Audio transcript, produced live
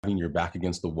having your back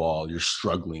against the wall, you're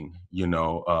struggling,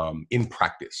 in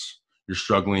practice, you're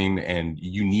struggling and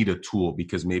you need a tool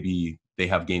because maybe they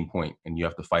have game point and you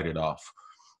have to fight it off.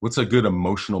 What's a good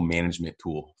emotional management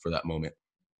tool for that moment?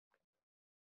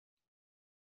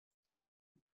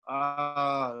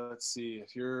 Let's see.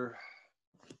 If you're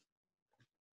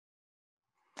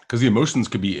Because the emotions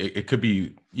could be, it could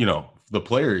be, the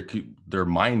player, their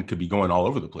mind could be going all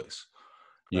over the place,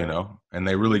 right, and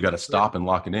they really got to stop and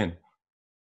lock it in.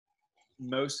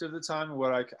 most of the time,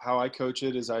 how I coach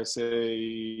it is I say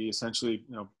essentially,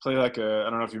 play like I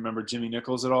don't know if you remember Jimmy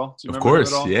Nichols at all. Do you Of remember him at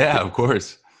course. all? Yeah, of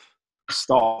course.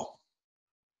 Stall.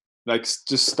 Like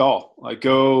just stall. Like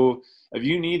go. If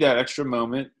you need that extra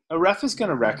moment, a ref is going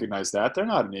to recognize that. They're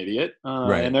not an idiot, and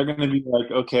Right. they're going to be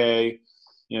like, okay,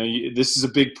 this is a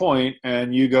big point,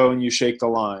 and you go and you shake the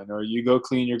line, or you go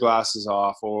clean your glasses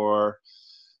off, or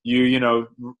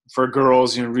for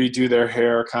girls, redo their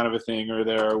hair, kind of a thing, or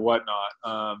their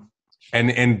whatnot.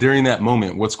 And during that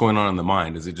moment, what's going on in the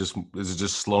mind? Is it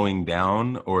just slowing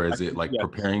down, or is it like Yeah,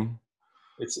 preparing?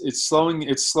 it's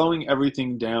slowing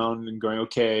everything down and going,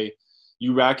 okay,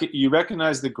 you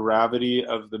recognize the gravity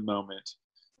of the moment.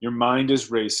 Your mind is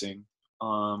racing.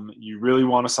 You really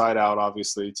want to side out,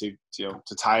 obviously, to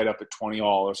tie it up at 20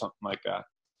 all or something like that.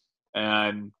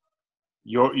 And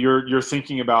you're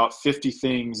thinking about 50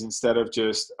 things instead of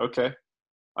just, okay,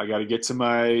 I got to get to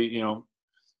my,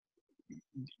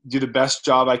 do the best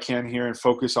job I can here and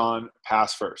focus on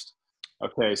pass first.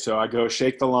 Okay, so I go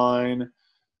shake the line,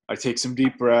 I take some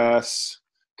deep breaths,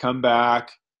 come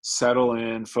back, settle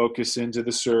in, focus into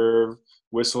the serve,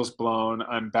 whistle's blown,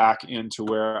 I'm back into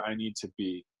where I need to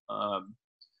be.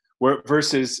 Where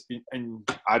versus, and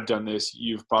I've done this,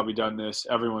 you've probably done this,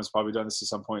 everyone's probably done this at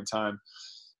some point in time,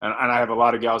 and I have a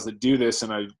lot of gals that do this,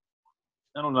 and I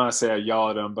don't want to say I yell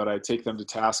at them, but I take them to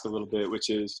task a little bit, which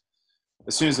is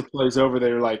as soon as the play's over,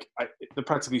 they're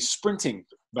practically sprinting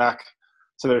back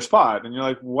to their spot, and you're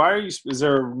like, why are you? Is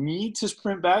there a need to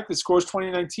sprint back? The score's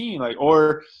 2019,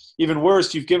 or even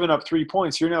worse, you've given up 3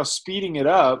 points. You're now speeding it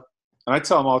up, and I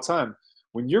tell them all the time,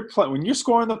 when you're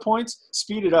scoring the points,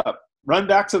 speed it up. Run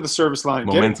back to the service line,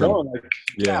 get it Momentum. going.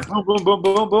 Yeah, Yeah. boom, boom, boom,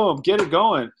 boom, boom, get it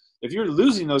going. If you're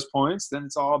losing those points, then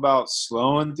it's all about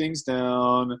slowing things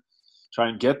down, try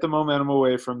and get the momentum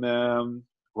away from them,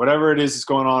 whatever it is that's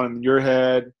going on in your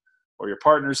head or your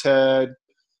partner's head.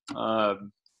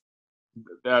 Um,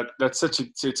 that's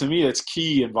to me, it's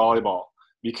key in volleyball,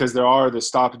 because there are the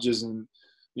stoppages, and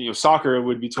soccer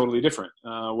would be totally different,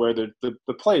 where the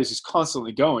play is just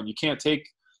constantly going. You can't take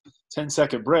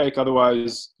 10-second break,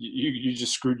 otherwise you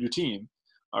just screwed your team,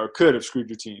 or could have screwed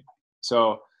your team.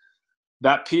 So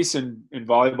that piece in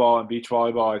volleyball and beach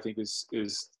volleyball, I think,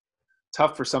 is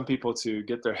tough for some people to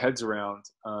get their heads around.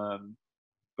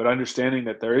 But understanding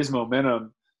that there is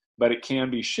momentum, but it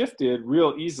can be shifted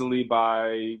real easily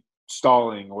by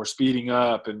stalling or speeding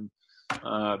up, and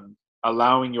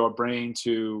allowing your brain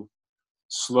to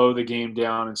slow the game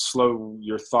down and slow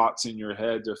your thoughts in your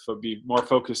head to be more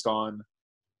focused on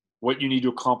what you need to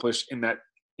accomplish in that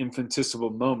infinitesimal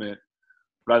moment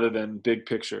rather than big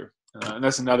picture. And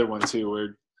that's another one too,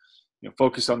 where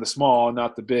focus on the small,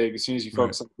 not the big. As soon as you Right.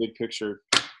 focus on the big picture,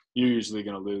 you're usually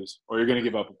going to lose, or you're going to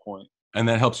give up a point. And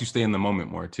that helps you stay in the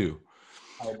moment more too.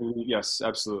 I believe, yes,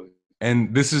 absolutely.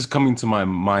 And this is coming to my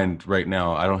mind right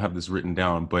now. I don't have this written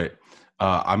down, but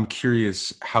I'm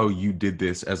curious how you did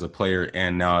this as a player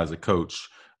and now as a coach.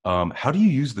 How do you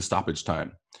use the stoppage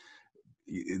time?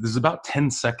 There's about 10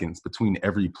 seconds between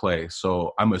every play.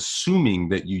 So I'm assuming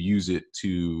that you use it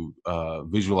to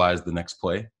visualize the next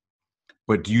play.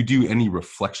 But do you do any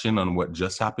reflection on what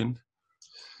just happened?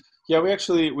 Yeah, we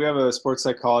have a sports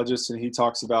psychologist, and he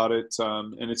talks about it,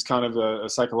 and it's kind of a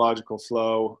psychological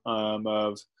flow,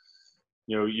 of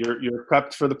you're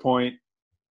prepped for the point.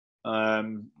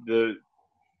 And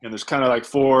there's kind of like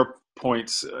 4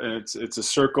 points, and it's a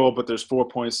circle, but there's 4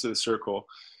 points to the circle.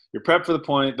 You're prepped for the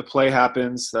point. The play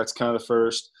happens. That's kind of the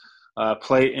first.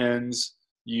 Play ends.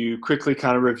 You quickly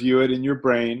kind of review it in your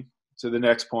brain to the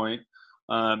next point.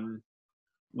 Um,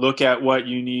 Look at what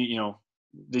you need.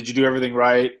 Did you do everything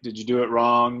right? Did you do it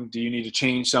wrong? Do you need to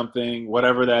change something?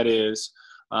 Whatever that is,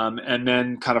 and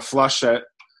then kind of flush it.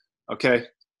 Okay,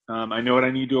 I know what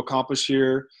I need to accomplish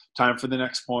here. Time for the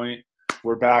next point.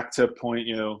 We're back to point,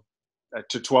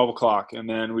 to 12 o'clock, and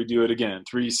then we do it again.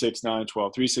 3, 6, 9,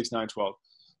 12. 3, 6, 9, 12.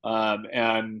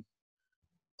 And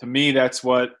to me, that's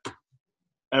what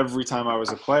every time I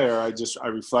was a player, I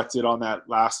reflected on that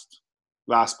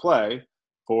last play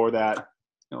for that,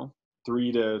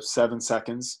 3 to 7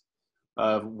 seconds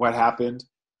of what happened.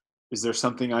 Is there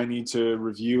something I need to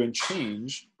review and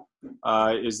change?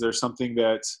 Is there something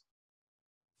that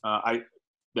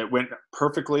that went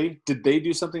perfectly? Did they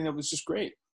do something that was just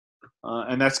great?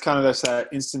 And that's kind of that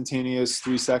instantaneous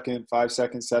 3 second, 5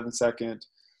 second, 7 second.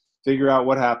 Figure out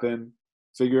what happened.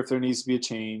 Figure if there needs to be a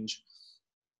change,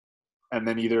 and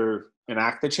then either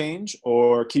enact the change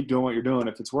or keep doing what you're doing.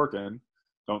 If it's working,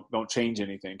 don't change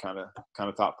anything. Kind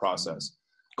of thought process.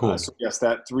 Cool. So yes,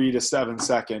 that 3 to 7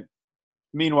 second.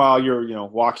 Meanwhile, you're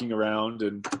walking around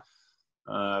and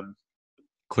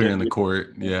clearing the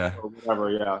court. Yeah. Or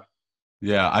whatever. Yeah.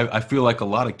 Yeah. I feel like a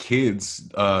lot of kids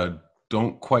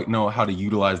don't quite know how to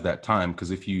utilize that time, because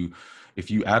if you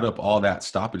add up all that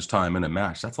stoppage time in a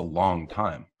match, that's a long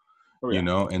time. Oh, yeah. You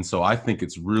know, and so I think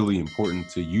it's really important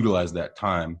to utilize that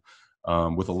time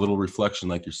with a little reflection,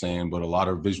 like you're saying, but a lot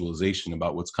of visualization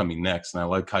about what's coming next. And I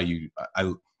like how you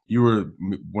were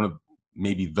one of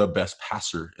maybe the best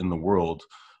passer in the world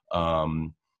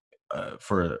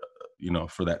for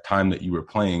that time that you were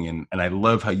playing. And I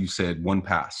love how you said one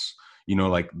pass,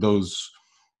 like those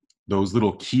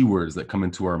little keywords that come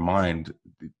into our mind,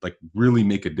 like really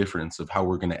make a difference of how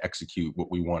we're going to execute what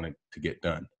we wanted to get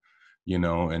done.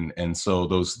 And so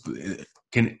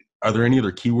are there any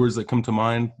other keywords that come to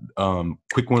mind?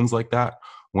 Quick ones like that.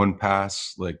 One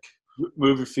pass, like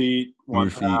move your feet, one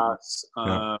pass.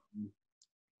 Yeah.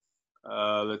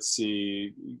 Let's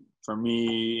see. For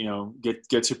me,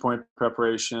 get your point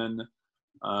preparation.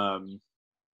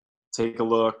 Take a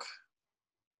look.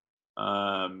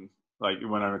 Like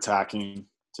when I'm attacking,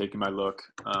 taking my look.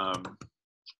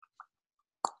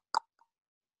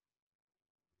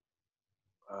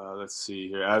 Let's see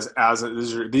here. As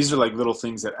these are like little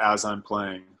things that as I'm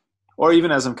playing, or even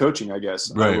as I'm coaching, I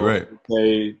guess. Right.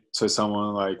 Say to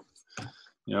someone like,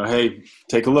 hey,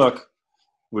 take a look,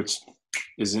 which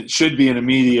should be an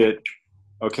immediate,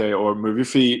 okay, or move your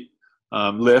feet,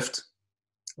 lift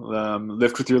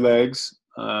with your legs,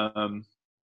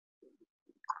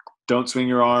 don't swing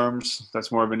your arms.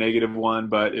 That's more of a negative one.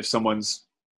 But if someone's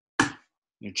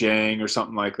jang or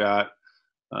something like that.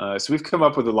 So we've come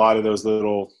up with a lot of those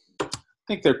little, I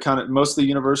think they're kind of mostly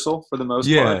universal for the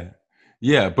most part.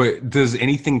 Yeah. But does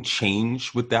anything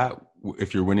change with that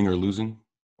if you're winning or losing,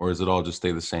 or does it all just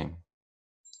stay the same?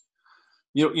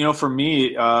 For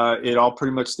me, it all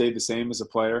pretty much stayed the same as a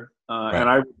player. Right.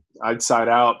 And I'd side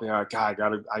out.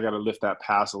 God, I gotta lift that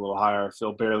pass a little higher.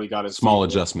 Phil barely got his small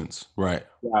adjustments. Right.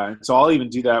 Yeah. And so I'll even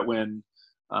do that when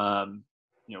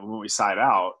we side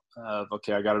out.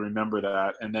 Okay, I got to remember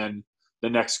that, and then the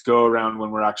next go around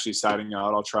when we're actually siding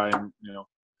out, I'll try and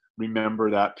remember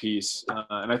that piece.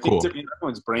 And I think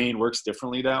everyone's brain works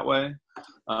differently that way.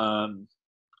 And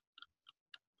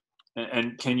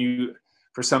can you?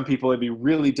 For some people, it'd be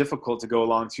really difficult to go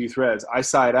along two threads. I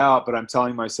side out, but I'm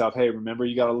telling myself, hey, remember,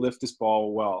 you got to lift this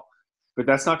ball well. But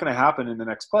that's not going to happen in the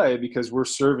next play because we're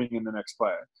serving in the next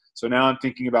play. So now I'm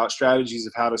thinking about strategies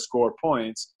of how to score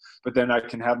points, but then I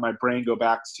can have my brain go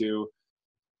back to,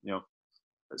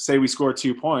 say we score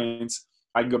 2 points,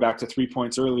 I can go back to 3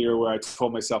 points earlier where I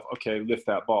told myself, okay, lift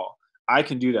that ball. I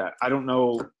can do that. I don't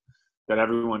know that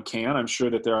everyone can. I'm sure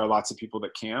that there are lots of people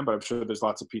that can, but I'm sure there's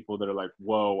lots of people that are like,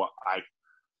 whoa,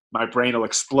 my brain will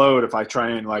explode if I try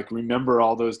and remember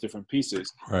all those different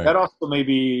pieces. Right. That also may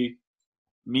be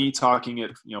me talking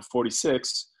at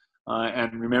 46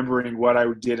 and remembering what I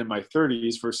did in my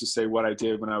 30s versus say what I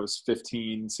did when I was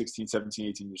 15, 16, 17,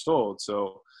 18 years old.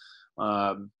 So,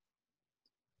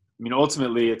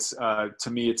 ultimately it's to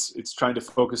me, it's trying to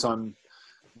focus on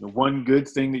the one good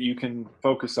thing that you can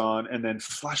focus on, and then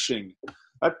flushing.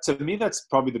 To me, that's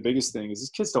probably the biggest thing. Is these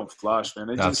kids don't flush,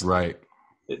 man. That's right.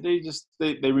 They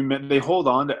remember, they hold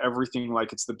on to everything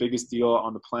like it's the biggest deal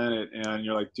on the planet, and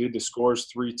you're like, dude, the score's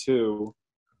 3-2.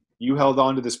 You held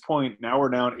on to this point. Now we're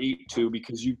down 8-2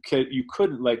 because you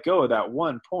couldn't let go of that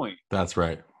 1 point. That's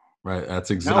right. Right. That's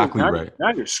exactly right.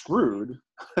 Now you're screwed.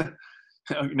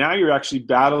 Now you're actually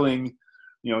battling,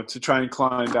 to try and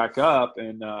climb back up.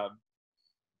 And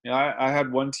I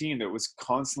had one team that was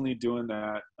constantly doing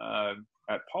that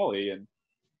at Poly, and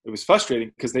it was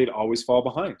frustrating because they'd always fall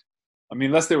behind.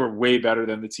 Unless they were way better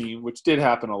than the team, which did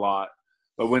happen a lot.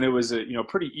 But when it was a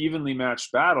pretty evenly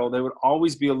matched battle, they would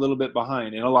always be a little bit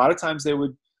behind. And a lot of times they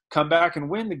would come back and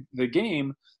win the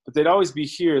game, but they'd always be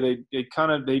here.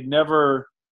 They'd never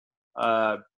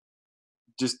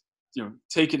just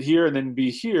take it here and then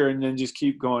be here and then just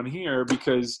keep going here,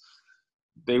 because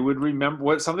they would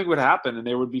remember something would happen and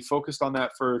they would be focused on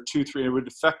that for 2-3. It would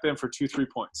affect them for 2-3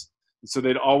 points. And so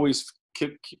they'd always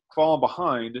keep falling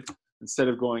behind instead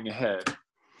of going ahead.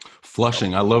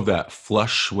 Flushing. I love that.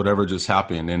 Flush whatever just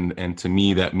happened. And to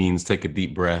me, that means take a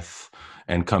deep breath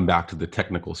and come back to the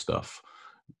technical stuff.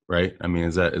 right? I mean,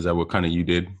 is that what kind of you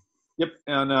did? Yep.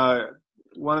 And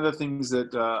one of the things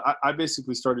that I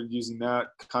basically started using that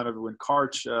kind of when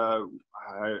Karch,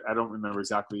 I don't remember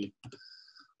exactly,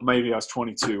 maybe I was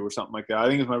 22 or something like that. I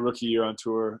think it was my rookie year on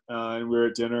tour, and we were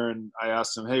at dinner, and I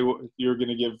asked him, "Hey, you're going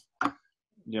to give,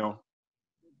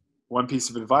 one piece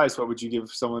of advice. What would you give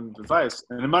someone advice?"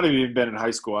 And it might have even been in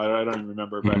high school. I don't even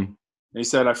remember, but he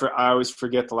said, "I always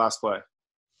forget the last play."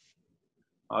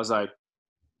 I was like,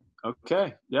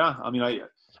 "Okay, yeah." I mean,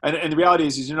 and the reality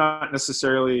is you're not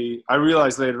necessarily. I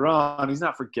realized later on he's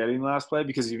not forgetting the last play,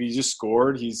 because if he just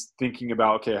scored, he's thinking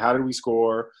about, okay, how did we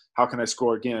score? How can I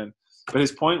score again? But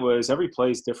his point was every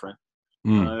play is different.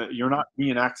 You're not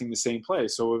reenacting the same play.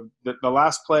 So the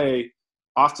last play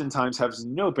oftentimes has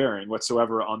no bearing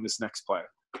whatsoever on this next play.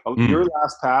 Your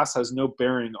last pass has no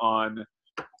bearing on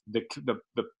the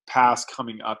pass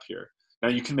coming up here. Now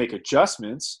you can make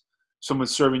adjustments.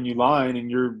 Someone's serving you line and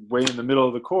you're way in the middle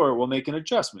of the court, we'll make an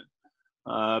adjustment.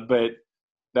 But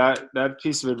that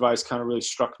piece of advice kind of really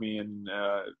struck me, and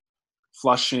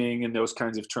flushing and those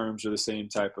kinds of terms are the same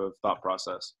type of thought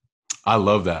process. I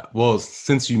love that. Well,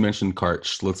 since you mentioned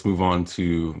Karch, let's move on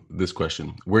to this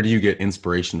question. Where do you get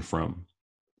inspiration from?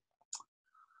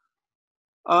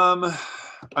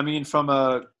 I mean, from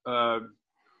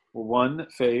one,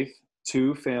 faith;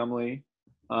 two, family;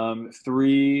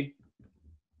 three,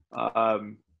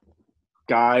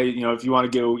 guy, if you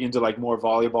want to go into like more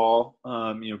volleyball,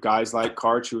 guys like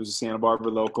Karch, who was a Santa Barbara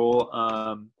local,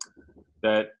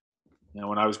 that,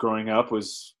 when I was growing up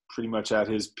was pretty much at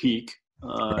his peak,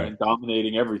 and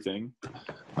dominating everything.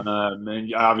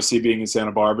 And obviously being in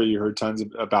Santa Barbara, you heard tons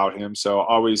about him. So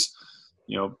always,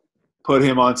 put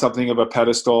him on something of a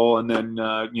pedestal, and then,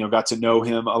 got to know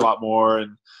him a lot more,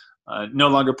 and no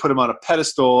longer put him on a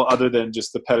pedestal other than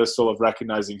just the pedestal of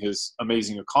recognizing his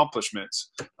amazing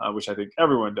accomplishments, which I think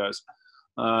everyone does.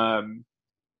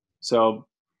 So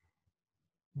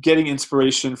getting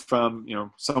inspiration from,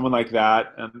 someone like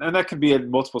that, and that could be in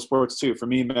multiple sports too. For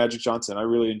me, Magic Johnson, I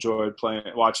really enjoyed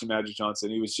watching Magic Johnson.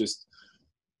 He was just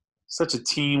such a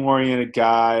team-oriented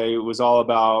guy. It was all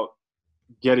about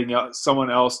getting someone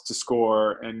else to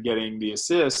score and getting the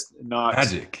assist, not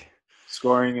Magic.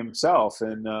 Scoring himself.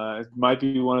 And it might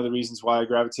be one of the reasons why I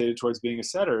gravitated towards being a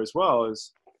setter as well.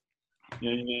 Is,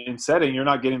 in setting, you're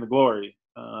not getting the glory.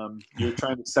 You're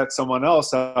trying to set someone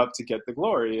else up to get the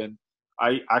glory. And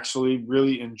I actually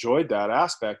really enjoyed that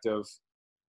aspect of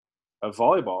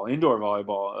volleyball, indoor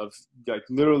volleyball, of like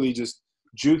literally just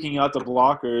juking out the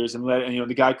blockers and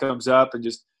the guy comes up and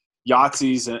just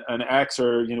Yahtzees an X,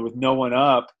 or, with no one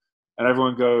up, and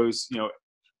everyone goes,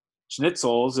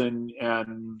 schnitzels, and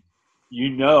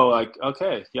like,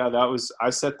 okay, yeah, I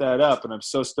set that up, and I'm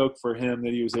so stoked for him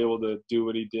that he was able to do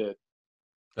what he did.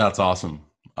 That's awesome.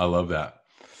 I love that.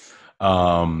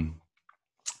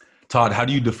 Todd, how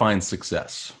do you define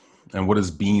success, and what does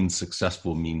being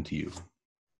successful mean to you?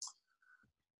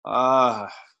 I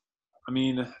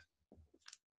mean,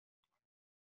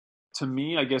 to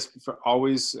me, I guess for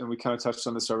always, and we kind of touched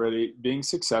on this already, being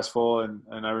successful,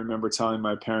 and I remember telling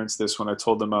my parents this when I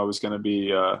told them I was going to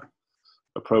be a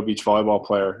pro beach volleyball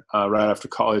player right after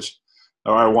college,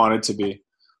 or I wanted to be.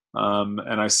 And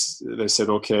they said,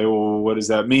 okay, well, what does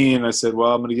that mean? I said,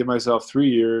 well, I'm going to give myself 3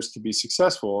 years to be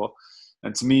successful.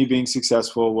 And to me, being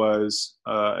successful was,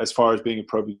 as far as being a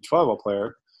pro beach volleyball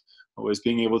player, was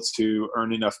being able to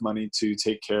earn enough money to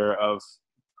take care of.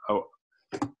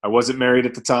 I wasn't married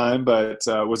at the time, but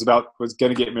was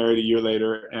going to get married a year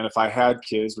later. And if I had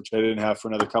kids, which I didn't have for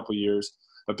another couple of years,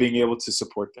 but being able to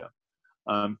support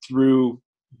them through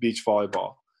beach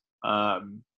volleyball.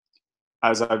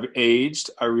 As I've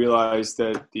aged, I realized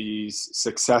that the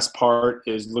success part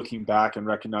is looking back and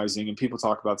recognizing, and people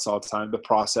talk about this all the time, the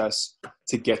process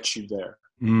to get you there.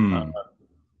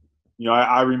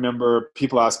 I remember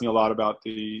people ask me a lot about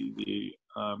the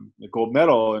gold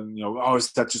medal, and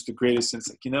is that just the greatest? And it's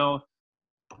like,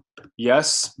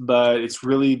 yes, but it's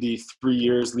really the 3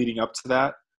 years leading up to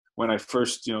that, when I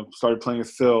first started playing with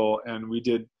Phil, and we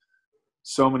did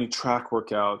so many track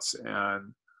workouts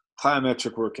and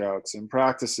plyometric workouts and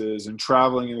practices and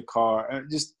traveling in the car, and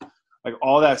just like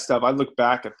all that stuff. I look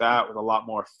back at that with a lot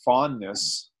more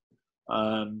fondness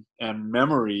and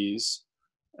memories,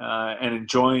 and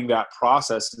enjoying that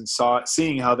process, and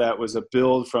seeing how that was a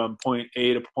build from point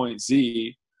A to point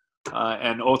Z,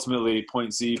 and ultimately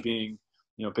point Z being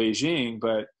Beijing.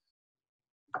 But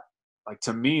like,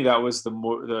 to me, that was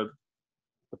the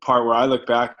part where I look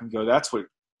back and go, that's what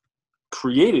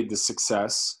created the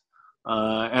success.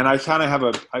 And I kind of have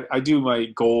I do my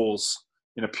goals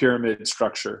in a pyramid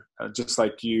structure, just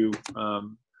like you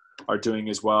are doing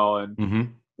as well.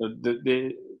 And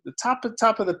the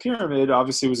top of the pyramid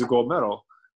obviously was a gold medal,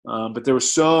 but there were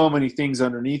so many things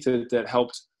underneath it that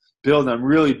helped build. And I'm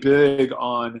really big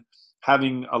on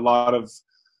having a lot of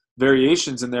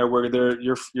variations in there where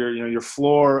your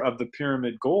floor of the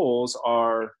pyramid goals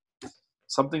are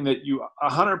something that you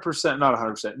 100%, not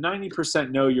 100%,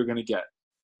 90% know you're going to get,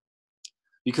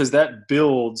 because that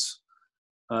builds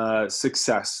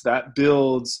success. That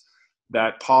builds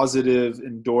that positive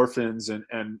endorphins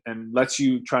and lets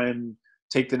you try and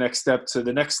take the next step to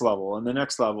the next level and the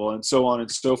next level and so on and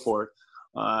so forth.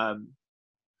 And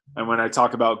when I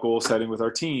talk about goal setting with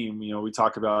our team, we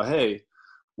talk about, hey,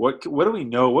 what do we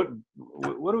know? What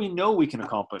do we know we can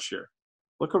accomplish here?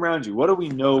 Look around you. What do we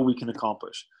know we can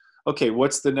accomplish? Okay,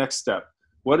 what's the next step?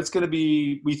 What it's going to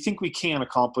be, we think we can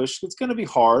accomplish. It's going to be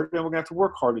hard, and we're going to have to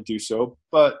work hard to do so.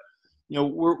 But,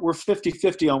 we're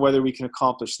 50-50 on whether we can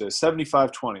accomplish this,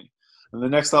 75-20. And the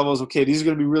next level is, okay, these are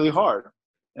going to be really hard.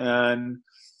 And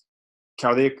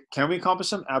can we accomplish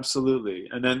them? Absolutely.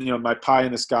 And then, my pie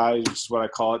in the sky, which is what I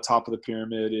call it, top of the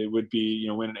pyramid, it would be,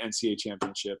 win an NCAA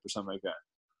championship or something like that.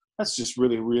 That's just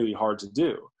really, really hard to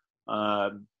do.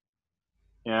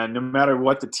 And no matter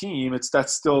what the team,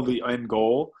 that's still the end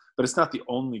goal, but it's not the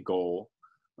only goal.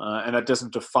 And that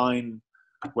doesn't define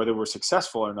whether we're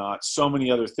successful or not. So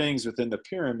many other things within the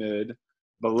pyramid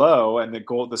below, and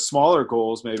the smaller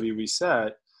goals maybe we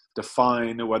set,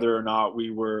 define whether or not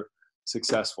we were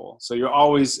successful. So you're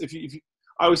always,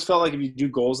 I always felt like if you do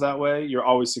goals that way, you're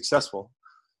always successful.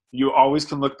 You always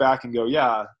can look back and go,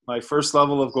 yeah, my first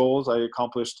level of goals, I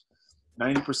accomplished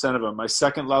 90% of them. My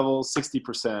second level,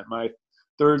 60%. My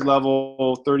third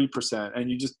level, 30%.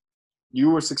 And you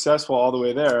were successful all the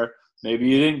way there. Maybe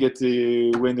you didn't get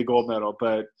to win the gold medal,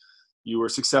 but you were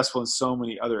successful in so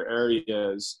many other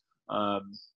areas.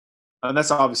 And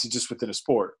that's obviously just within a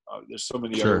sport. There's so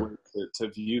many other ways to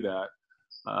view that.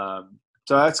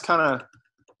 So that's kind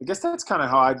of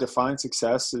how I define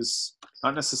success, is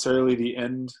not necessarily the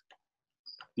end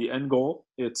goal.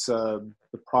 It's the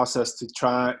process to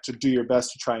try to do your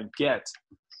best to try and get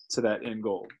to that end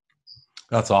goal.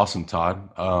 That's awesome, Todd.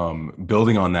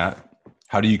 Building on that,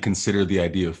 how do you consider the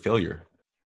idea of failure?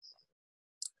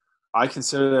 I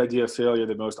consider the idea of failure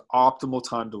the most optimal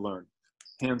time to learn,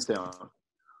 hands down.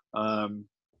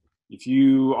 If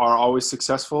you are always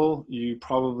successful, you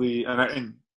probably,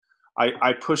 and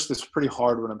I push this pretty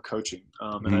hard when I'm coaching.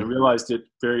 And I realized it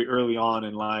very early on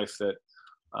in life that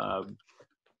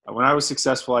when I was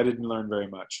successful, I didn't learn very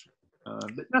much.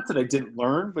 Not that I didn't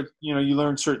learn, but you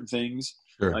learn certain things.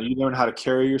 Sure. You learn how to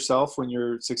carry yourself when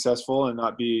you're successful and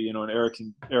not be, an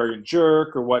arrogant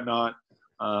jerk or whatnot.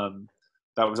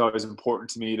 That was always important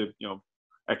to me to,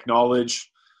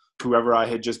 acknowledge whoever I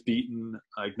had just beaten,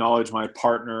 acknowledge my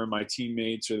partner, my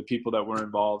teammates, or the people that were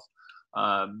involved.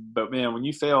 But man, when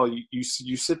you fail, you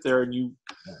sit there and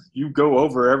you go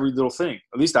over every little thing.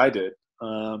 At least I did.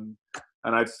 And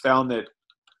I found that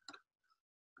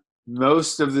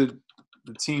most of the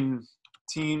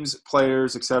teams,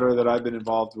 players, et cetera, that I've been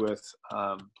involved with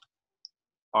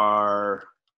are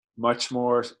much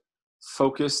more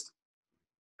focused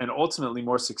and ultimately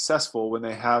more successful when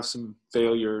they have some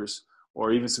failures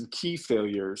or even some key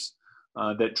failures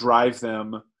that drive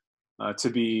them to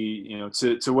be,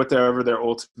 to whatever their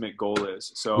ultimate goal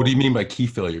is. So what do you mean by key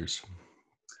failures?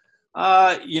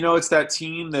 It's that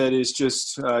team that is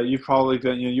just, you've probably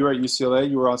been, you were at UCLA,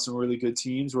 you were on some really good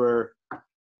teams where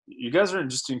you guys are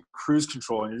just in cruise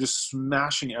control and you're just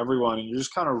smashing everyone and you're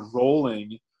just kind of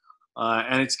rolling,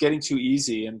 and it's getting too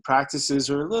easy, and practices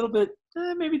are a little bit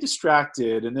maybe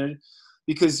distracted, and then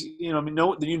because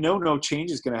no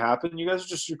change is going to happen. You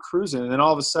guys are you're cruising, and then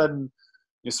all of a sudden,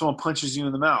 someone punches you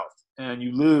in the mouth and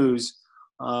you lose.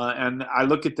 And I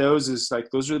look at those as like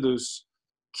those are those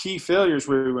key failures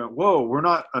where we went, whoa, we're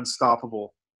not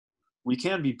unstoppable. We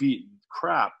can be beaten.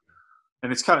 Crap.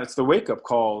 And it's the wake-up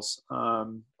calls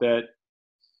that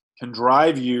can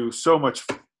drive you so much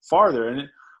farther. And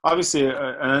obviously, an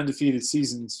undefeated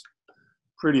season's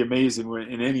pretty amazing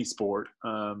in any sport.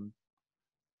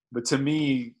 But to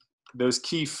me, those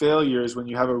key failures, when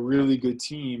you have a really good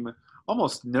team,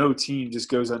 almost no team just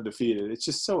goes undefeated. It's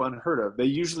just so unheard of.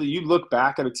 You look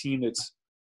back at a team that's,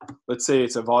 let's say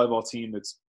it's a volleyball team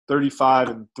that's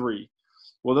 35-3.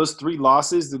 Well, those 3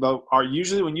 losses are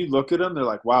usually, when you look at them, they're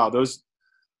like, wow, those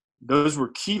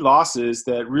were key losses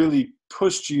that really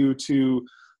pushed you to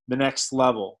the next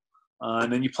level.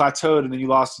 And then you plateaued and then you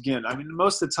lost again. I mean,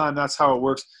 most of the time that's how it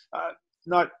works.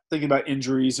 Not thinking about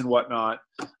injuries and whatnot,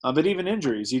 but even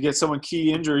injuries. You get someone,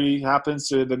 key injury happens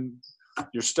to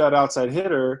your stud outside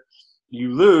hitter,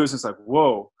 you lose. It's like,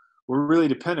 whoa, we're really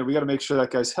dependent. We got to make sure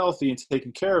that guy's healthy and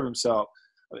taking care of himself.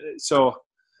 So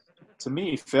To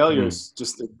me, failure Mm. is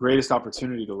just the greatest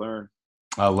opportunity to learn.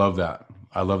 I love that.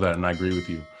 I love that, and I agree with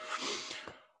you.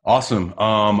 Awesome.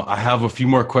 I have a few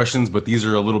more questions, but these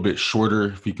are a little bit shorter.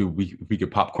 If we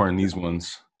could popcorn these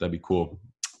ones, that'd be cool.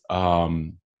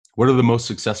 What are the most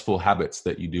successful habits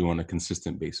that you do on a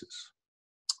consistent basis?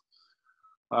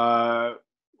 Uh,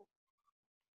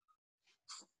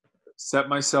 Set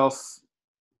myself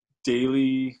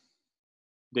daily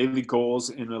goals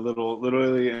in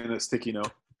literally in a sticky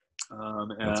note,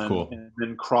 That's cool. and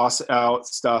then cross out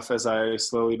stuff as I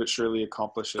slowly but surely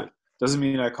accomplish it. Doesn't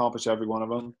mean I accomplish every one of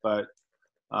them, but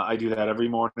I do that every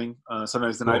morning.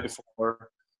 Sometimes the night Cool.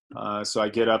 before. So I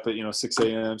get up at 6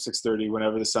 a.m., 6:30,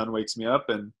 whenever the sun wakes me up,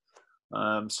 and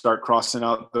start crossing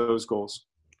out those goals.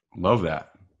 Love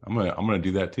that. I'm gonna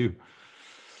do that too.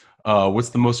 What's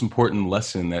the most important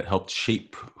lesson that helped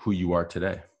shape who you are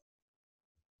today?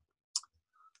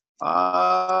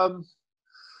 Um,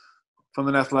 from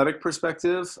an athletic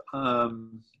perspective,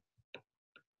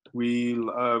 we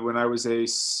when I was a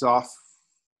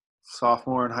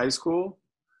sophomore in high school,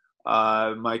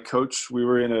 my coach, we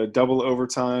were in a double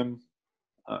overtime.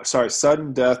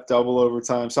 Sudden death, double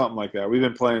overtime, something like that. We've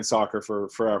been playing soccer for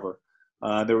forever.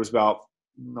 There was about,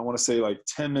 I want to say, like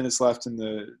 10 minutes left in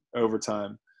the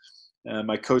overtime. And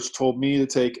my coach told me to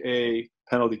take a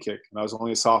penalty kick. And I was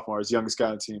only a sophomore, I was the youngest guy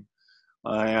on the team.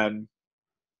 And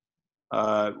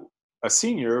a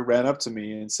senior ran up to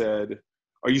me and said,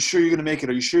 "Are you sure you're going to make it?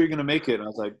 Are you sure you're going to make it?" And I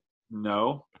was like,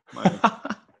 "No."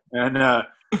 And,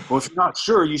 well, if you're not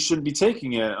sure, you shouldn't be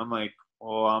taking it. I'm like,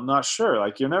 well, I'm not sure.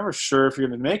 Like, you're never sure if you're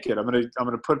going to make it. I'm going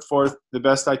to put forth the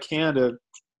best I can to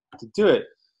do it.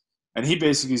 And he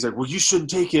basically is like, well, you shouldn't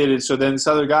take it. And so then this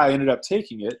other guy ended up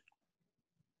taking it.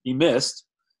 He missed.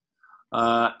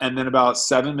 And then about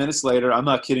 7 minutes later, I'm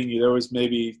not kidding you, there was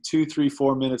maybe 2, 3,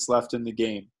 4 minutes left in the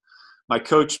game. My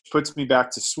coach puts me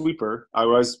back to sweeper.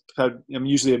 I'm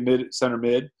usually a center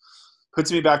mid.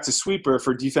 Puts me back to sweeper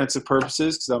for defensive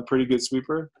purposes because I'm a pretty good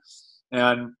sweeper.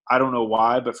 And I don't know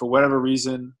why, but for whatever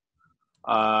reason,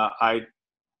 I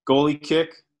goalie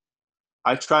kick.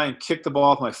 I try and kick the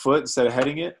ball with my foot instead of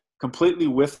heading it, completely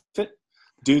whiff it.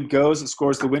 Dude goes and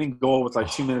scores the winning goal with like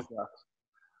 2 minutes left.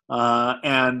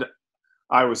 And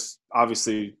I was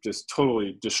obviously just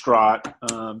totally distraught,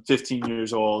 15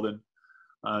 years old. And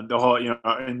the whole,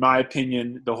 in my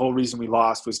opinion, the whole reason we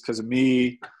lost was because of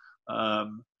me.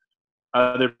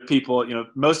 Other people,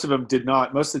 most of them did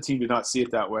not, most of the team did not see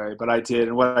it that way, but I did.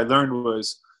 And what I learned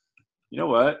was, you know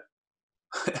what?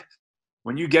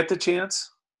 When you get the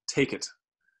chance, take it.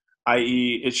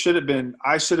 I.e., I should have been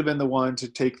the one to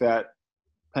take that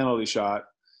penalty shot.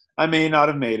 I may not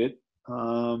have made it,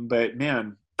 but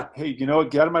man, hey, you know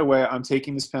what? Get out of my way. I'm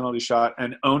taking this penalty shot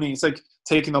and owning. It's like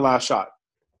taking the last shot.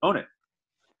 Own it.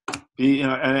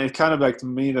 And it kind of like, to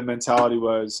me, the mentality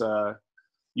was,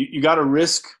 you got to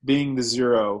risk being the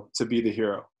zero to be the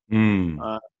hero. And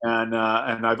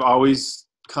I've always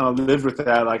kind of lived with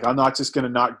that. Like, I'm not just going to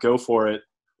not go for it,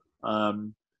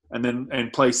 and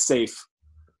play safe.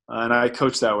 And I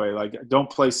coach that way. Like, don't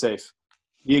play safe.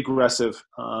 Be aggressive.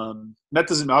 That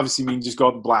doesn't obviously mean just go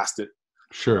up and blast it.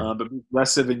 Sure. But be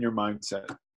aggressive in your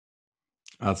mindset.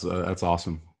 That's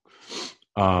awesome.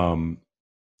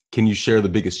 Can you share the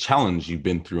biggest challenge you've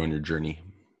been through on your journey?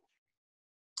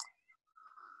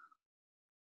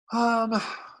 I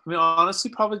mean,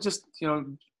 honestly, probably just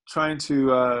trying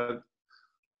to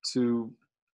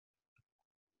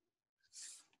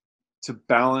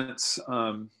balance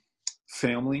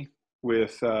family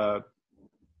with the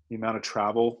amount of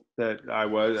travel that I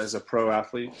was as a pro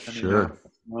athlete. I mean, Sure.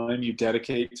 time you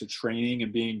dedicate to training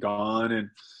and being gone, and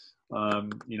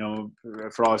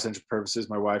for all intents and purposes,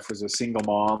 my wife was a single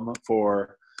mom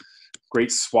for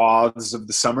great swaths of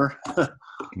the summer.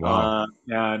 Wow.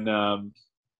 And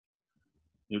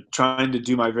trying to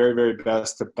do my very, very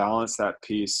best to balance that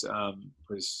piece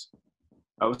was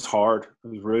hard. It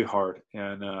was really hard,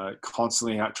 and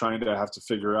constantly trying to have to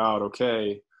figure out,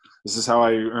 okay, this is how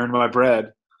I earn my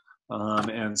bread,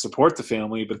 and support the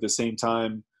family, but at the same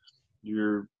time,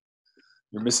 you're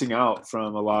missing out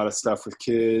from a lot of stuff with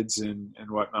kids and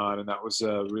whatnot, and that was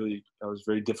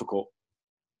very difficult.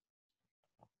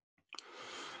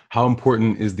 How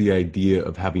important is the idea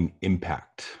of having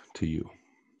impact to you?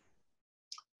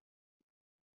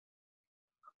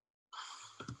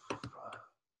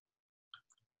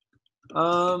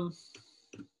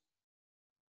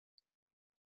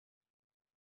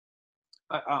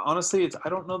 Honestly, I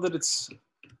don't know that it's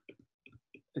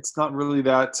not really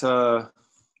that.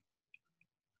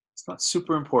 It's not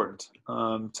super important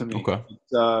to me. Okay.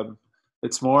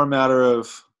 It's more a matter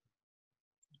of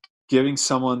giving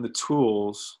someone the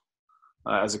tools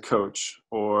as a coach,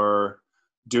 or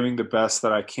doing the best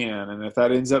that I can. And if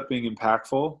that ends up being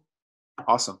impactful,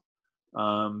 awesome.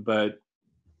 But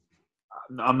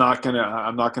I'm not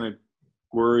gonna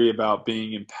worry about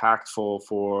being impactful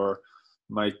for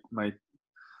my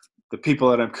the people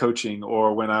that I'm coaching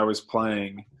or when I was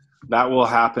playing. That will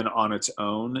happen on its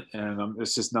own, and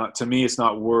it's just not, to me, it's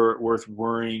not worth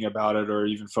worrying about it or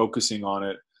even focusing on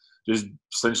it. Just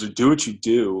essentially do what you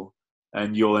do,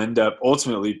 and you'll end up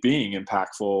ultimately being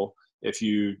impactful if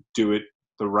you do it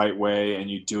the right way and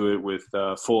you do it with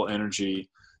full energy,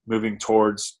 moving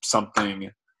towards something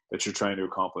that you're trying to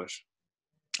accomplish.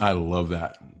 I love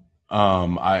that.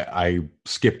 I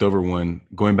skipped over one.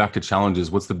 Going back to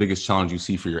challenges, what's the biggest challenge you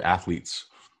see for your athletes?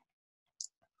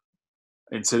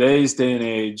 In today's day and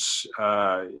age,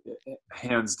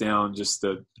 hands down, just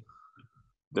the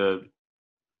the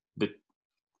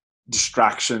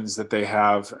distractions that they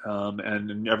have,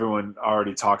 and everyone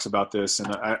already talks about this.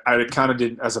 And I kind of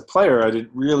didn't, as a player, I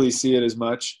didn't really see it as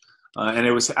much, and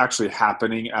it was actually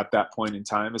happening at that point in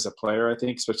time as a player, I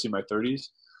think, especially in my 30s.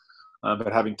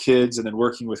 But having kids and then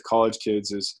working with college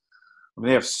kids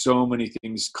they have so many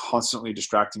things constantly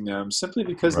distracting them, simply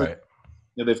because Right.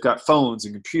 they've got phones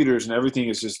and computers and everything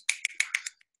is just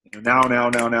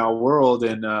now world,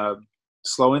 and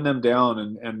slowing them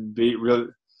down and be real,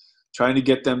 trying to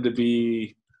get them to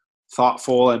be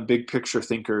thoughtful and big picture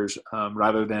thinkers,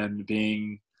 rather than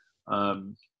being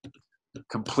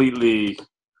completely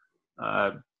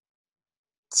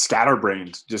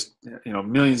scatterbrained, just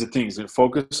millions of things, and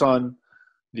focus on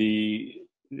the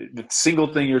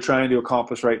single thing you're trying to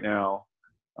accomplish right now,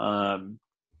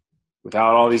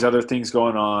 without all these other things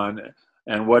going on.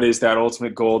 And what is that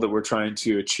ultimate goal that we're trying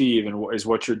to achieve, and is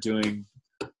what you're doing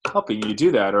helping you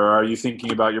do that? Or are you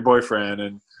thinking about your boyfriend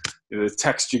and the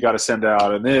text you got to send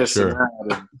out and this Sure.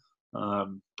 and that?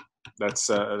 And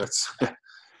that's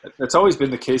that's always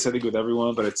been the case, I think, with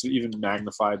everyone, but it's even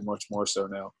magnified much more so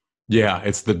now. Yeah,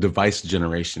 it's the device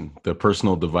generation, the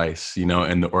personal device,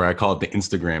 or I call it the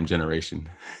Instagram generation.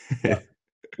 Yeah.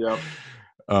 Yep.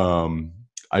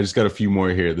 I just got a few more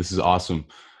here. This is awesome.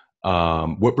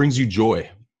 What brings you joy?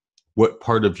 What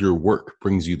part of your work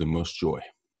brings you the most joy?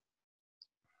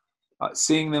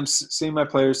 Seeing my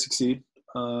players succeed.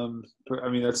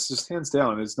 That's just hands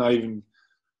down. It's not even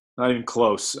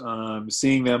close.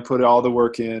 Seeing them put all the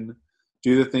work in,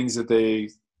 do the things that they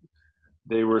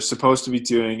were supposed to be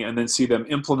doing, and then see them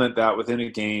implement that within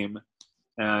a game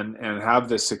and have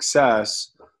the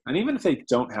success. And even if they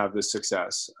don't have the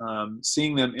success,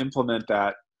 seeing them implement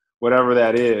that, whatever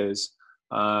that is,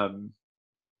 and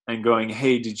going,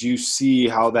 hey, did you see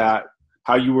how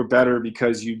you were better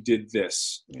because you did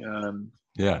this?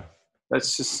 Yeah.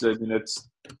 That's just, there's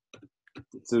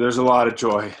a lot of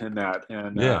joy in that.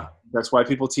 And Yeah. that's why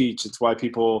people teach. It's why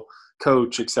people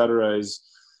coach, et cetera, is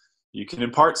you can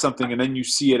impart something and then you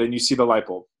see it and you see the light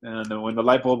bulb. And then when the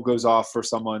light bulb goes off for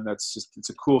someone, it's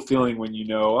a cool feeling when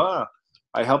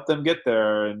I helped them get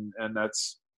there. And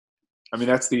that's the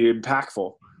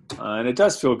impactful. And it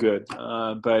does feel good,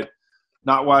 but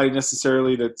not why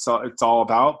necessarily it's all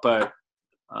about, but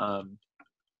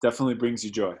definitely brings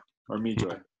you joy, or me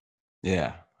joy.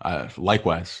 Yeah.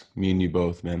 Likewise, me and you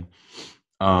both, man.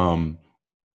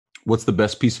 What's the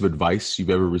best piece of advice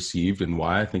you've ever received and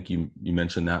why? I think you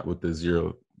mentioned that with the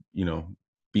zero,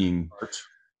 being, March.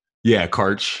 yeah,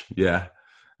 Karch. Yeah.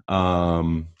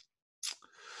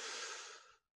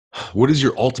 What is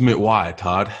your ultimate why,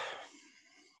 Todd?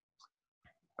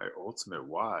 My ultimate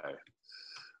why.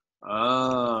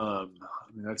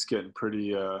 That's getting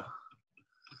pretty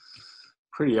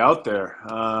out there.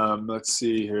 Let's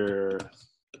see here.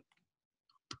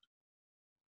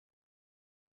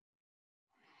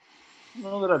 I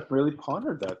don't know that I've really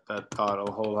pondered that thought a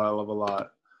whole hell of a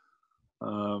lot.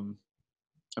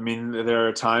 There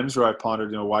are times where I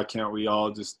pondered, why can't we all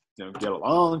just get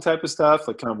along type of stuff,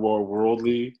 like kind of more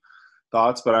worldly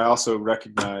thoughts. But I also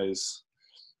recognize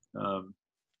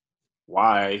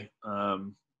why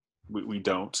we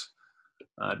don't.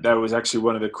 That was actually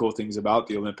one of the cool things about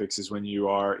the Olympics, is when you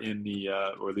are in the,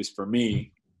 or at least for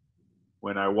me,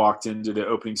 when I walked into the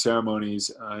opening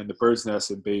ceremonies in the Bird's Nest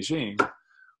in Beijing,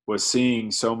 was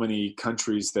seeing so many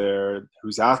countries there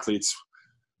whose athletes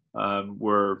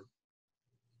were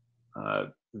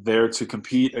there to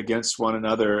compete against one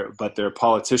another, but their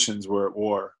politicians were at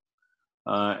war,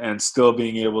 and still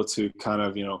being able to kind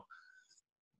of,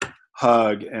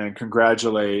 hug and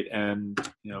congratulate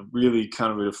and, really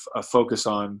kind of a focus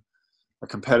on a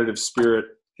competitive spirit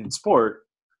in sport,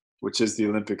 which is the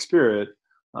Olympic spirit,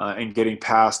 and getting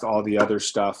past all the other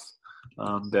stuff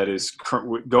that is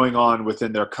going on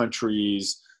within their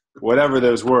countries, whatever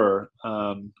those were.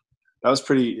 That was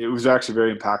it was actually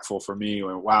very impactful for me.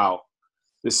 When, wow,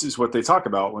 this is what they talk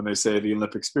about when they say the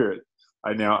Olympic spirit.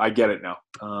 I get it now.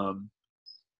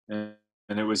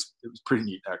 And it was pretty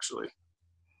neat, actually.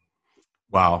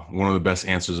 Wow, one of the best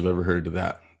answers I've ever heard to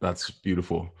that. That's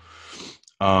beautiful.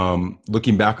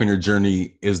 Looking back on your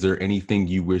journey, is there anything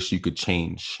you wish you could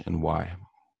change, and why?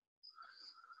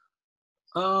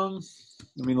 I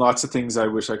mean, lots of things I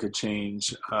wish I could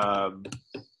change, but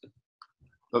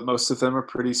most of them are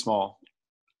pretty small.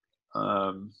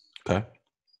 Okay. I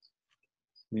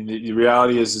mean, the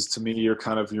reality is to me, you're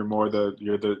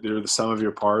the sum of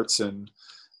your parts, and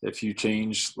if you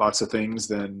change lots of things,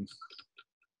 then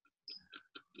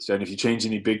if you change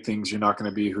any big things, you're not going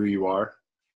to be who you are.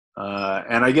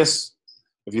 And I guess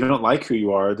if you don't like who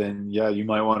you are, then yeah, you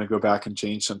might want to go back and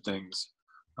change some things.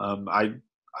 I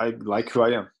like who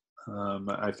I am.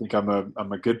 I think I'm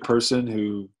a good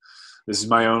person this is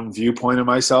my own viewpoint of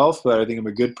myself, but I think I'm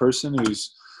a good person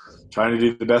who's trying to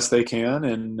do the best they can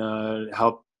and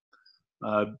help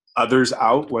others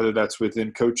out, whether that's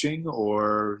within coaching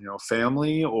or,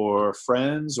 family or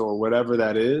friends or whatever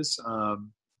that is.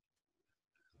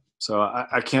 So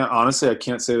I can't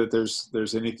say that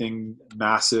there's anything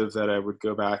massive that I would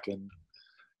go back and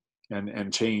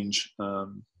change,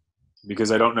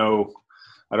 because I don't know.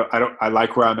 I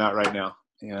like where I'm at right now,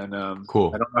 and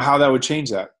Cool. I don't know how that would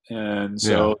change that. And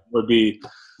so it would be,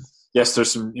 yes,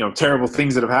 there's some terrible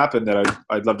things that have happened that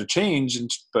I'd love to change,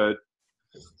 but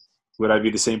would I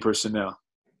be the same person now?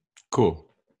 Cool.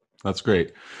 That's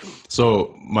great.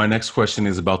 So my next question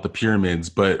is about the pyramids,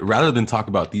 but rather than talk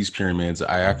about these pyramids,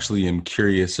 I actually am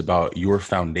curious about your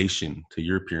foundation to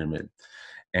your pyramid.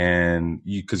 And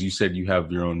because you said you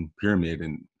have your own pyramid,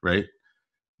 and right?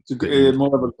 It's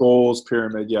more of a goals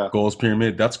pyramid, yeah. Goals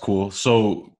pyramid. That's cool.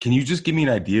 So can you just give me an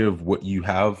idea of what you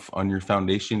have on your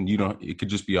foundation? It could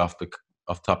just be off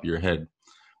top of your head,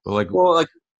 but like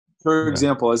for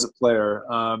example, as a player,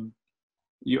 I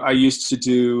used to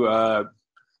do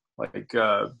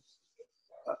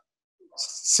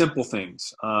simple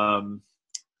things, for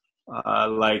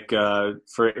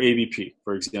ABP,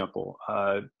 for example.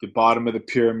 The bottom of the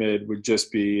pyramid would just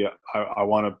be I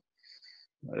want to,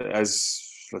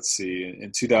 let's see,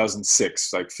 in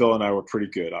 2006, like Phil and I were pretty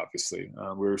good, obviously.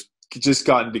 We were just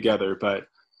gotten together, but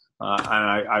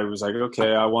and I was like,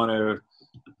 okay, I want to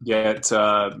get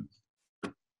a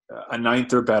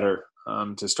ninth or better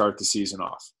to start the season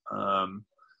off.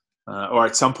 Or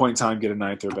at some point in time, get a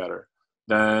ninth or better.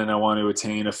 Then I want to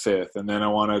attain a fifth, and then I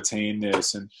want to attain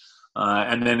this. And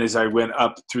then as I went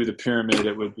up through the pyramid,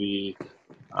 it would be,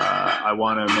 I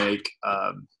want to make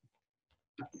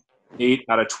 8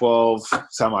 out of 12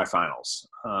 semifinals.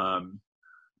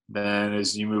 Then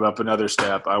as you move up another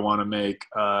step, I want to make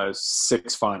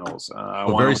 6 finals.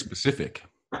 very specific.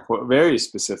 Very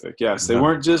specific, yes. They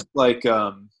weren't just like,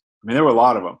 there were a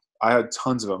lot of them. I had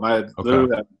tons of them. I had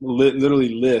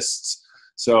literally lists.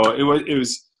 So it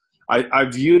was. I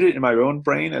viewed it in my own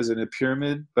brain as in a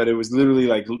pyramid, but it was literally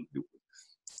like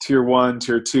tier 1,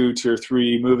 tier 2, tier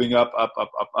 3, moving up.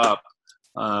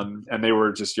 And they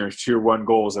were just tier 1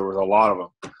 goals. There was a lot of them.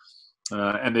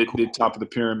 And the top of the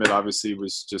pyramid obviously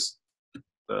was just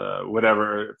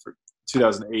whatever. For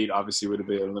 2008, obviously would have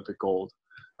been Olympic gold.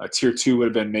 Tier 2 would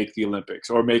have been make the Olympics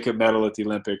or make a medal at the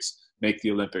Olympics, make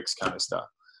the Olympics kind of stuff.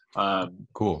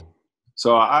 Cool.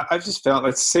 So I've just found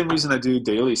that's the same reason I do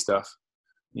daily stuff.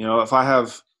 If I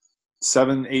have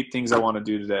 7, 8 things I want to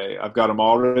do today, I've got them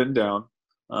all written down.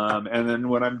 And then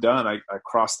when I'm done, I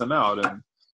cross them out. And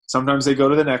sometimes they go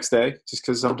to the next day just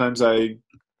because sometimes it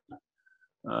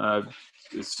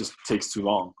just takes too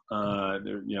long.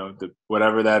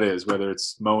 Whatever that is, whether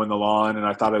it's mowing the lawn and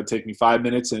I thought it would take me 5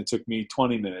 minutes and it took me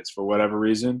 20 minutes for whatever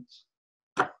reason.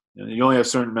 You only have a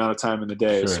certain amount of time in the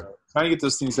day. Sure. So trying to get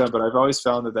those things done, but I've always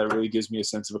found that really gives me a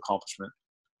sense of accomplishment.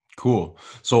 Cool.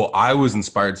 So I was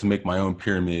inspired to make my own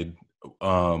pyramid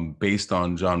based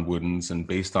on John Wooden's and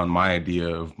based on my idea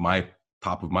of my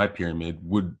top of my pyramid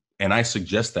and I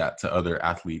suggest that to other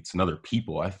athletes and other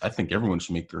people. I think everyone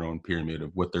should make their own pyramid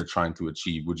of what they're trying to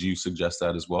achieve. Would you suggest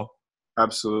that as well?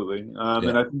 Absolutely.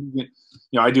 And I think,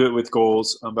 I do it with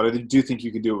goals, but I do think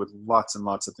you can do it with lots and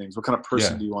lots of things. What kind of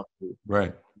person do you want to be?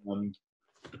 Right. And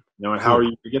how are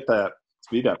you to get that, to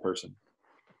be that person?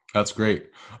 That's great.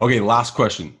 Okay. Last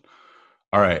question.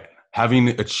 All right.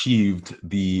 Having achieved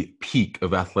the peak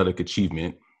of athletic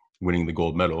achievement, winning the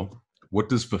gold medal, what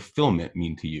does fulfillment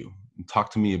mean to you?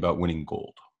 Talk to me about winning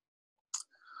gold.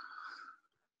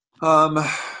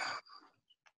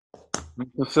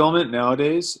 Fulfillment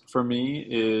nowadays for me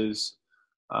is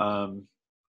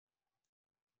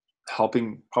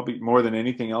helping, probably more than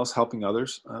anything else, helping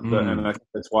others. And I Mm. think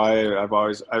that's why I've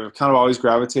kind of always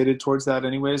gravitated towards that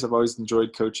anyways. I've always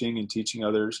enjoyed coaching and teaching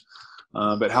others,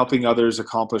 but helping others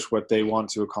accomplish what they want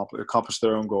to accomplish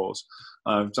their own goals.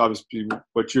 It's obviously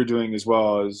what you're doing as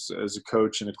well as a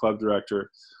coach and a club director,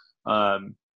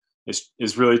 um,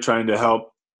 is really trying to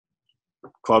help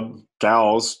club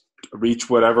gals reach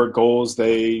whatever goals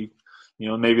they,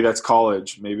 maybe that's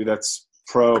college, maybe that's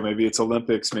pro, maybe it's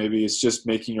Olympics, maybe it's just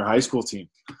making your high school team.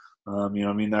 I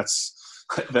mean,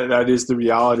 that is the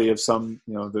reality of some,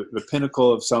 the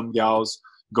pinnacle of some gals'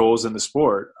 goals in the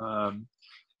sport. And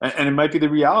it might be the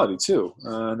reality too.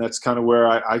 And that's kind of where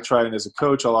I try, and as a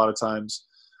coach, a lot of times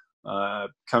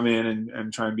come in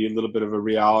and try and be a little bit of a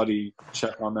reality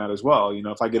check on that as well.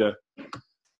 If I get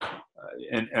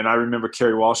and I remember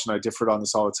Carrie Walsh and I differed on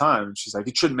this all the time. And she's like,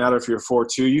 it shouldn't matter if you're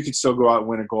 4'2", you could still go out and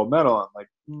win a gold medal. I'm like,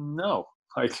 no,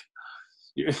 like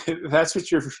that's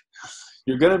what you're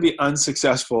going to be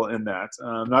unsuccessful in that.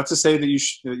 Not to say that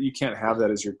you can't have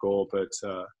that as your goal, but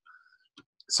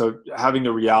so having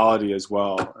a reality as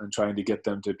well and trying to get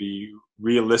them to be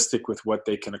realistic with what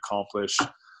they can accomplish,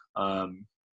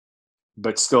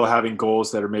 but still having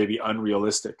goals that are maybe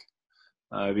unrealistic.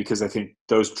 Because I think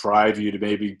those drive you to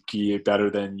maybe be better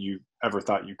than you ever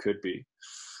thought you could be.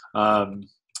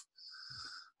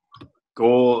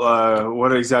 Goal,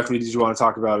 what exactly did you want to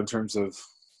talk about in terms of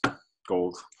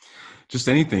gold? Just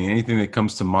anything that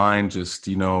comes to mind. Just,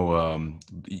 the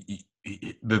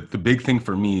big thing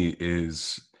for me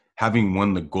is having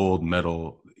won the gold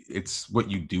medal. It's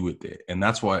what you do with it. And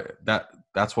that's why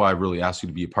I really asked you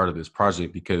to be a part of this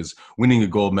project, because winning a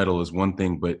gold medal is one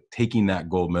thing, but taking that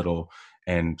gold medal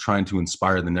and trying to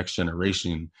inspire the next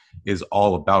generation is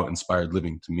all about inspired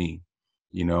living to me,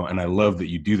 and I love that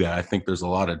you do that. I think there's a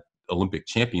lot of Olympic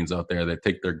champions out there that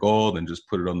take their gold and just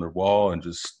put it on their wall and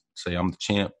just say, I'm the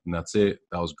champ, and that's it.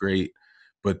 That was great.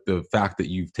 But the fact that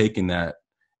you've taken that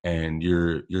and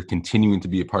you're continuing to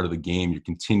be a part of the game, you're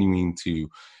continuing to,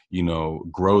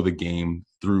 grow the game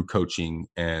through coaching.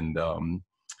 And,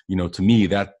 to me,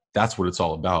 that's what it's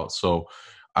all about. So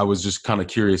I was just kind of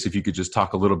curious if you could just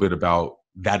talk a little bit about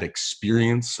that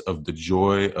experience of the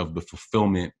joy of the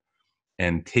fulfillment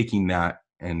and taking that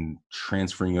and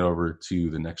transferring it over to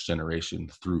the next generation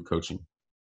through coaching.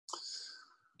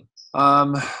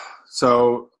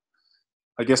 So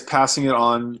I guess passing it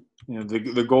on,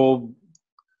 the gold,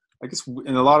 I guess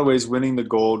in a lot of ways, winning the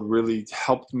gold really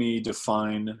helped me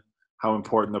define how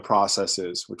important the process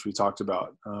is, which we talked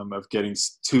about, of getting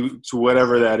to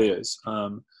whatever that is.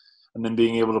 And then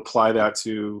being able to apply that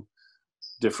to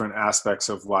different aspects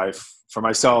of life for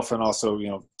myself, and also,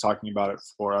 talking about it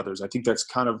for others. I think that's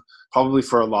kind of probably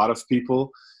for a lot of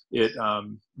people, it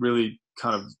really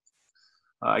kind of,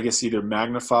 I guess, either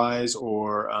magnifies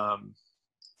or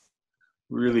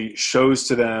really shows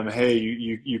to them, hey,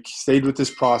 you stayed with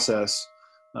this process.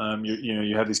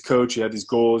 You had this coach, you had these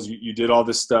goals, you did all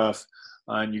this stuff,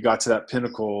 and you got to that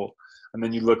pinnacle. And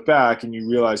then you look back and you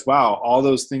realize, wow, all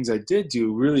those things I did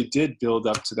do really did build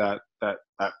up to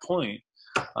that point.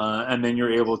 And then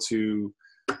you're able to,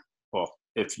 well,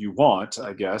 if you want,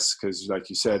 I guess, because like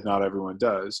you said, not everyone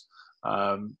does,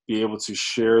 be able to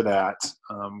share that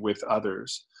with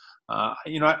others.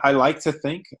 I like to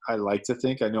think, I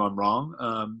know I'm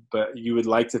wrong, but you would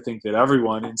like to think that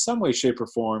everyone in some way, shape, or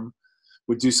form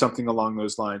would do something along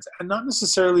those lines, and not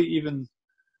necessarily even,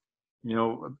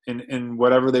 in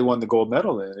whatever they won the gold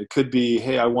medal in. It could be,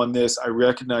 hey, I won this, I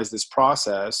recognize this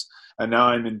process, and now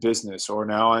I'm in business, or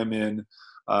now I'm in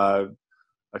a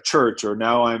church, or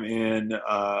now I'm in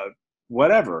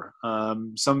whatever.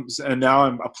 And now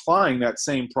I'm applying that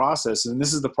same process, and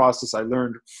this is the process I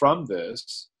learned from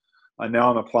this. And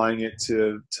now I'm applying it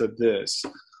to this,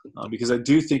 because I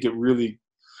do think it really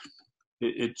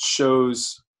it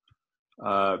shows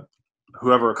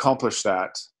whoever accomplished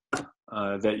that.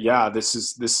 That this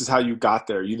is how you got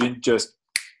there. You didn't just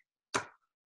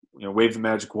wave the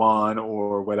magic wand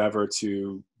or whatever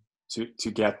to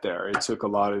get there. It took a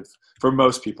lot of, for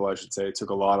most people, I should say, it took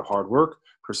a lot of hard work,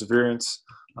 perseverance,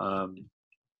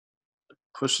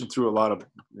 pushing through a lot of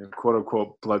quote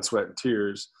unquote blood, sweat, and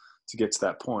tears to get to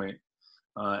that point,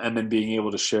 and then being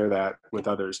able to share that with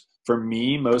others. For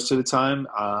me, most of the time,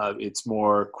 it's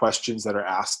more questions that are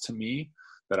asked to me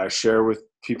that I share with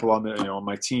people on the, on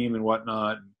my team and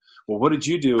whatnot. Well, what did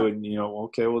you do? And,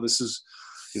 okay, well, this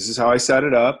is how I set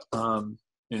it up.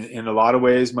 In a lot of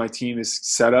ways, my team is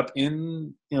set up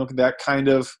in, that kind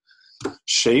of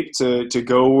shape to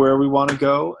go where we want to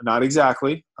go. Not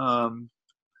exactly.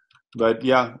 But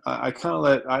yeah, I kind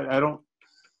of I don't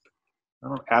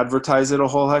advertise it a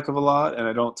whole heck of a lot, and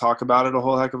I don't talk about it a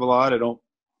whole heck of a lot. I don't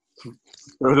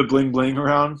throw the bling bling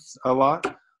around a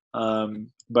lot.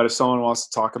 But if someone wants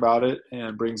to talk about it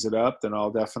and brings it up, then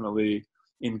I'll definitely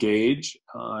engage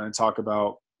and talk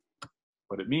about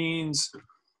what it means,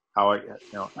 how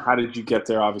how did you get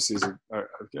there? Obviously, is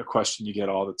a question you get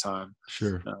all the time.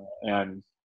 Sure. And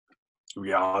the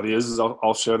reality is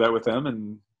I'll share that with them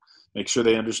and make sure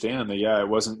they understand that, it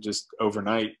wasn't just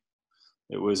overnight.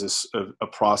 It was a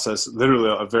process, literally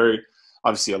a very,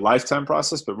 obviously a lifetime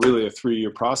process, but really a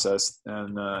 3-year process.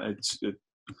 And it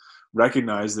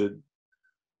recognize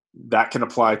that can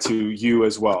apply to you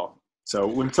as well. So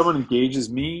when someone engages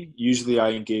me, usually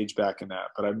I engage back in that,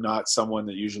 but I'm not someone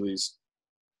that usually is,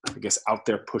 I guess, out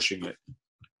there pushing it.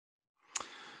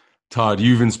 Todd,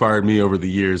 you've inspired me over the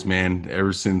years, man,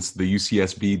 ever since the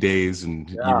UCSB days and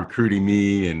you recruiting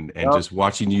me and just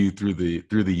watching you through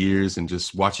the years and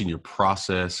just watching your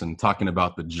process and talking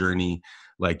about the journey.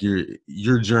 Like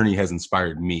your journey has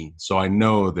inspired me. So I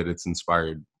know that it's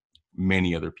inspired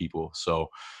many other people. So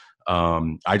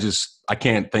I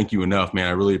can't thank you enough, man.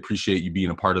 I really appreciate you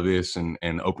being a part of this and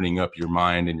opening up your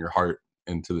mind and your heart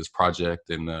into this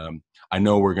project. And I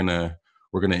know we're gonna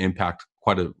impact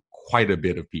quite a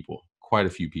bit of people, quite a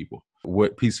few people.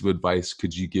 What piece of advice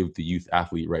could you give the youth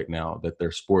athlete right now that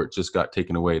their sport just got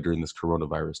taken away during this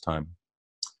coronavirus time?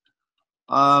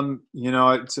 I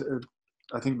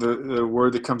think the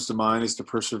word that comes to mind is to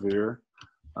persevere.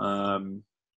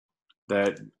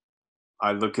 That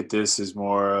I look at this as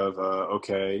more of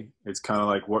okay, it's kind of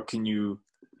like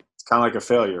it's kind of like a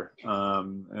failure.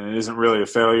 And it isn't really a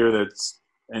failure that's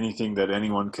anything that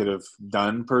anyone could have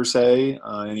done per se,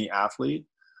 any athlete.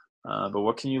 But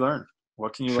what can you learn?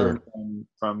 What can you learn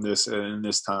from this in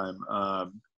this time?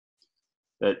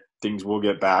 That things will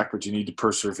get back, but you need to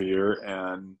persevere.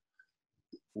 And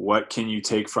what can you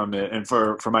take from it? And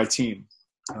for my team,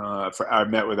 I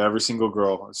met with every single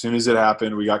girl. As soon as it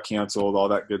happened, we got canceled, all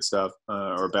that good stuff,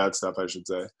 or bad stuff, I should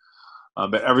say.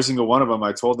 But every single one of them,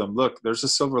 I told them, look, there's a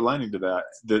silver lining to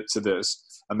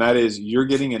this. And that is you're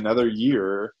getting another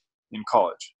year in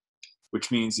college, which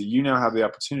means that you now have the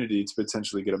opportunity to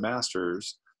potentially get a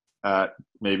master's at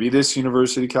maybe this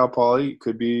university, Cal Poly,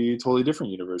 could be a totally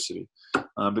different university.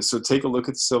 But so take a look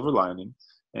at the silver lining,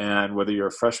 and whether you're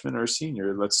a freshman or a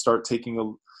senior, let's start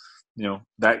taking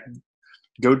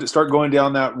start going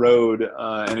down that road.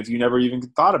 And if you never even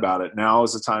thought about it, now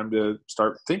is the time to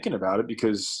start thinking about it,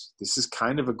 because this is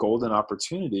kind of a golden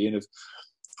opportunity. And if,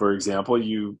 for example,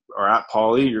 you are at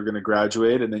Poly, you're going to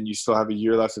graduate, and then you still have a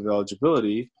year left of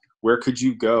eligibility, where could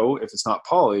you go if it's not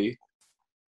Poly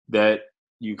that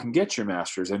you can get your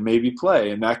master's and maybe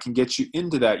play, and that can get you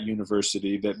into that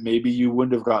university that maybe you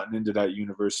wouldn't have gotten into that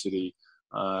university.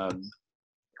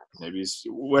 Maybe it's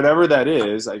whatever that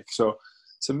is. So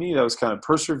to me, that was kind of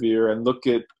persevere and look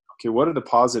at, okay, what are the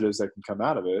positives that can come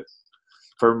out of it?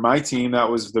 For my team, that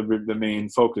was the main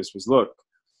focus was, look,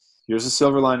 here's a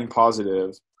silver lining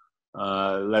positive.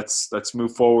 Let's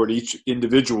move forward each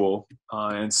individual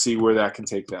and see where that can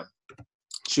take them.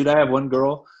 Should I have one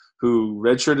girl who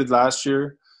redshirted last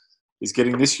year, is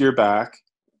getting this year back,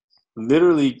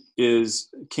 literally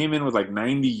came in with like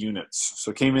 90 units.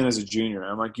 So came in as a junior.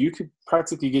 I'm like, you could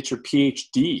practically get your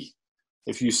PhD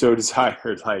if you so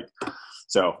desired. Like,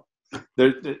 so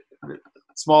there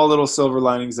small little silver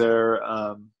linings there.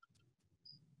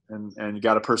 And you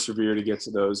got to persevere to get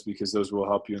to those, because those will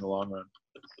help you in the long run.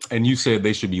 And you said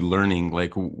they should be learning,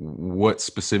 like what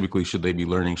specifically should they be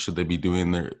learning? Should they be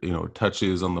doing their,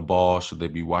 touches on the ball? Should they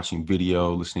be watching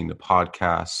video, listening to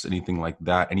podcasts, anything like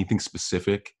that? Anything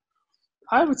specific?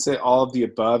 I would say all of the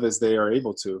above as they are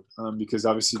able to, because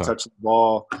obviously touching the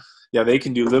ball, they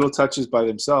can do little touches by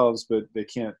themselves, but they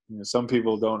can't, some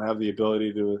people don't have the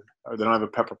ability to, or they don't have a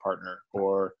pepper partner,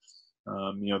 or,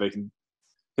 they can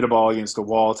hit a ball against a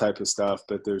wall type of stuff,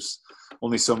 but there's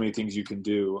only so many things you can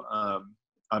do.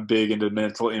 I'm big into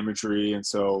mental imagery, and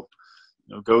so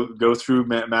go through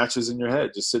matches in your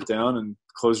head. Just sit down and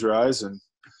close your eyes and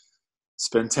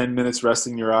spend 10 minutes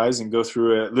resting your eyes and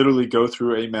literally go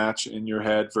through a match in your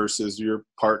head versus your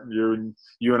partner.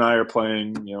 You and I are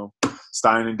playing,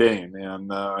 Stein and Dane,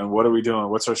 and what are we doing?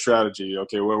 What's our strategy?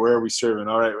 Okay, where are we serving?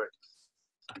 All right,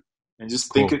 and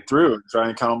just think it through and try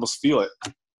and kind of almost feel it.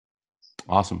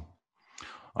 Awesome.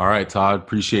 All right, Todd,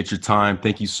 appreciate your time.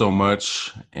 Thank you so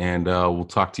much. And we'll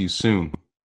talk to you soon.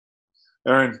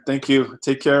 Aaron, thank you.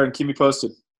 Take care and keep me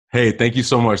posted. Hey, thank you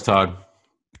so much, Todd.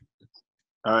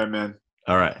 All right, man.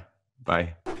 All right.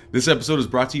 Bye. This episode is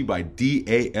brought to you by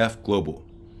DAF Global.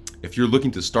 If you're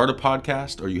looking to start a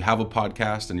podcast, or you have a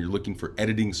podcast and you're looking for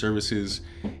editing services,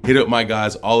 hit up my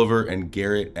guys, Oliver and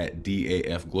Garrett at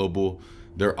DAF Global.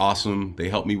 They're awesome. They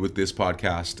help me with this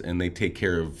podcast, and they take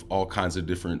care of all kinds of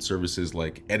different services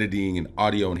like editing and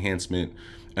audio enhancement,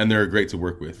 and they're great to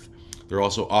work with. They're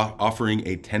also offering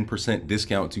a 10%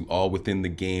 discount to all Within the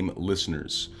Game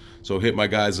listeners. So hit my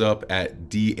guys up at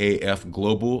DAF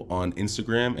Global on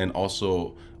Instagram and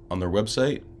also on their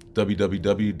website,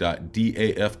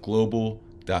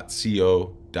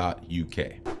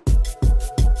 www.dafglobal.co.uk.